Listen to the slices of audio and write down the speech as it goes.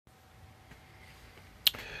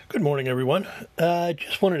Good morning, everyone. I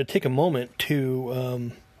just wanted to take a moment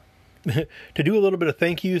to to do a little bit of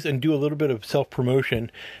thank yous and do a little bit of self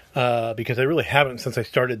promotion because I really haven't since I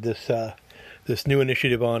started this new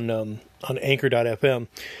initiative on Anchor.fm.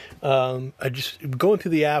 I just going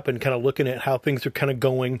through the app and kind of looking at how things are kind of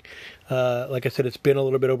going. Like I said, it's been a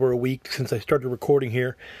little bit over a week since I started recording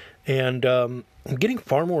here, and I'm getting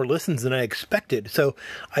far more listens than I expected. So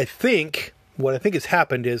what I think has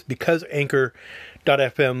happened is because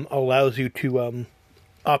Anchor.fm allows you to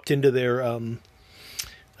opt into their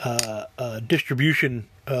distribution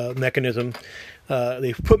mechanism.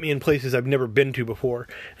 They've put me in places I've never been to before,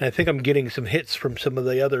 and I think I'm getting some hits from some of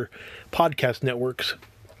the other podcast networks,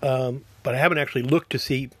 but I haven't actually looked to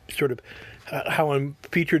see sort of how I'm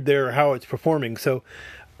featured there or how it's performing. So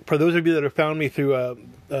for those of you that have found me through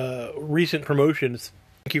recent promotions,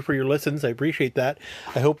 thank you for your listens. I appreciate that.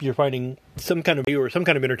 I hope you're finding some kind of view or some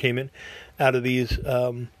kind of entertainment out of these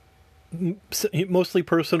mostly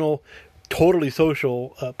personal, totally social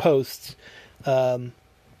posts.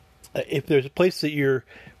 If there's a place that you're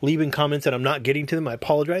leaving comments and I'm not getting to them, I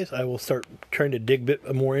apologize. I will start trying to dig a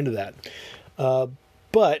bit more into that.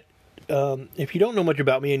 But if you don't know much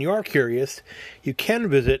about me and you are curious, you can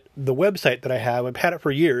visit the website that I have. I've had it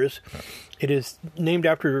for years. It is named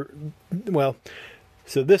after,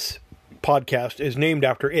 so this podcast is named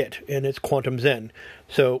after it, and it's Quantum Zen.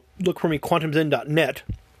 So look for me, quantumzen.net,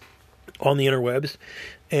 on the interwebs,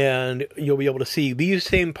 and you'll be able to see these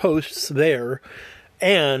same posts there,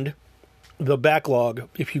 and the backlog.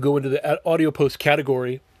 If you go into the audio post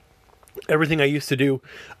category, everything I used to do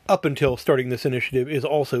up until starting this initiative is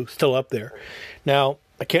also still up there. Now,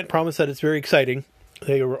 I can't promise that it's very exciting.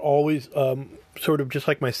 They were always sort of just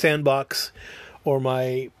like my sandbox or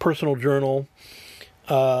my personal journal.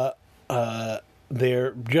 They're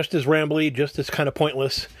just as rambly, just as kind of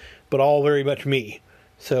pointless, but all very much me.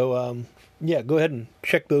 So, go ahead and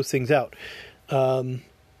check those things out.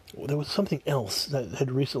 There was something else that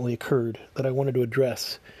had recently occurred that I wanted to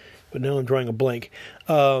address, but now I'm drawing a blank.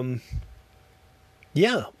 Again,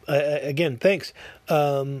 thanks. I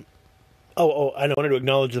know. I wanted to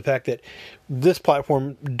acknowledge the fact that this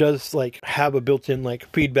platform does have a built-in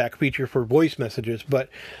feedback feature for voice messages, but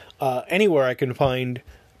anywhere I can find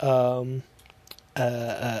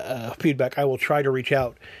feedback, I will try to reach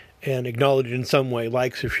out and acknowledge it in some way,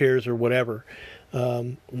 likes or shares or whatever.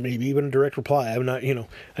 Maybe even a direct reply. I'm not,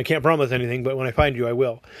 I can't promise anything, but when I find you, I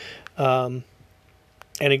will. And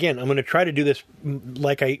again, I'm going to try to do this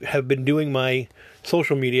like I have been doing my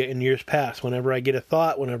social media in years past. Whenever I get a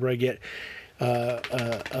thought, whenever I get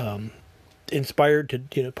inspired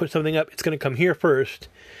to put something up, it's going to come here first.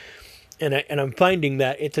 And I'm finding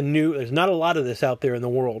that there's not a lot of this out there in the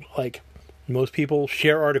world. Like most people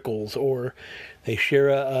share articles or they share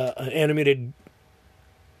an animated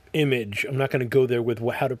image. I'm not going to go there with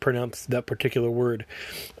how to pronounce that particular word.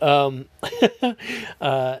 And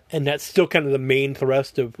that's still kind of the main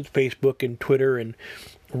thrust of Facebook and Twitter and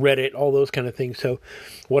Reddit, all those kind of things. So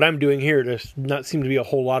what I'm doing here does not seem to be a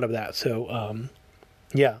whole lot of that. So,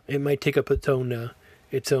 it might take up its own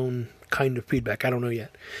kind of feedback. I don't know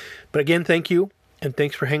yet. But again, thank you. And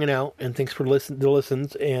thanks for hanging out. And thanks for the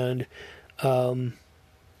listens. And,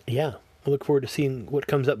 I look forward to seeing what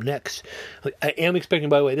comes up next. I am expecting,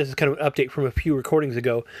 by the way, this is kind of an update from a few recordings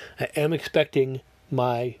ago. I am expecting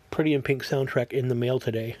my Pretty in Pink soundtrack in the mail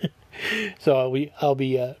today. So I'll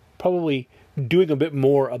be probably doing a bit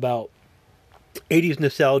more about 80s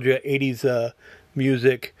nostalgia, 80s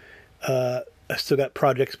music. I still got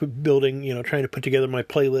projects building, trying to put together my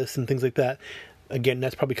playlists and things like that. Again,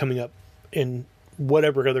 that's probably coming up in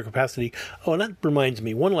whatever other capacity. Oh, and that reminds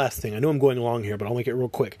me, one last thing. I know I'm going along here, but I'll make it real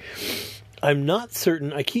quick. I'm not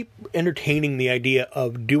certain. I keep entertaining the idea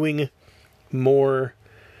of doing more,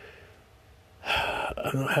 I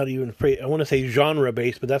don't know how to even phrase it. I want to say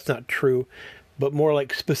genre-based, but that's not true. But more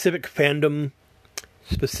like specific fandom,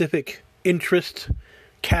 specific interest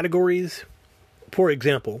categories. For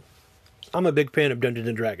example, I'm a big fan of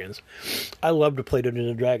Dungeons & Dragons. I love to play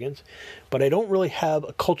Dungeons & Dragons, but I don't really have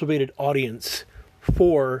a cultivated audience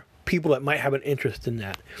for people that might have an interest in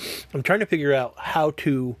that. I'm trying to figure out how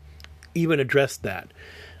to even address that.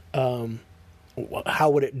 How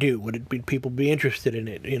would it do? Would it be people be interested in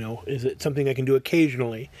it? Is it something I can do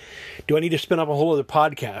occasionally? Do I need to spin up a whole other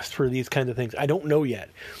podcast for these kinds of things? I don't know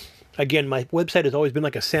yet. Again, my website has always been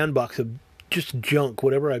like a sandbox of just junk,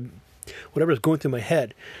 whatever's going through my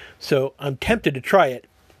head. So I'm tempted to try it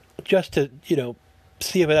just to,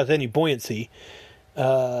 see if it has any buoyancy.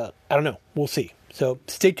 I don't know. We'll see. So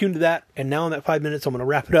stay tuned to that. And now in that 5 minutes, I'm going to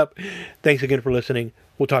wrap it up. Thanks again for listening.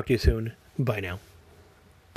 We'll talk to you soon. Bye now.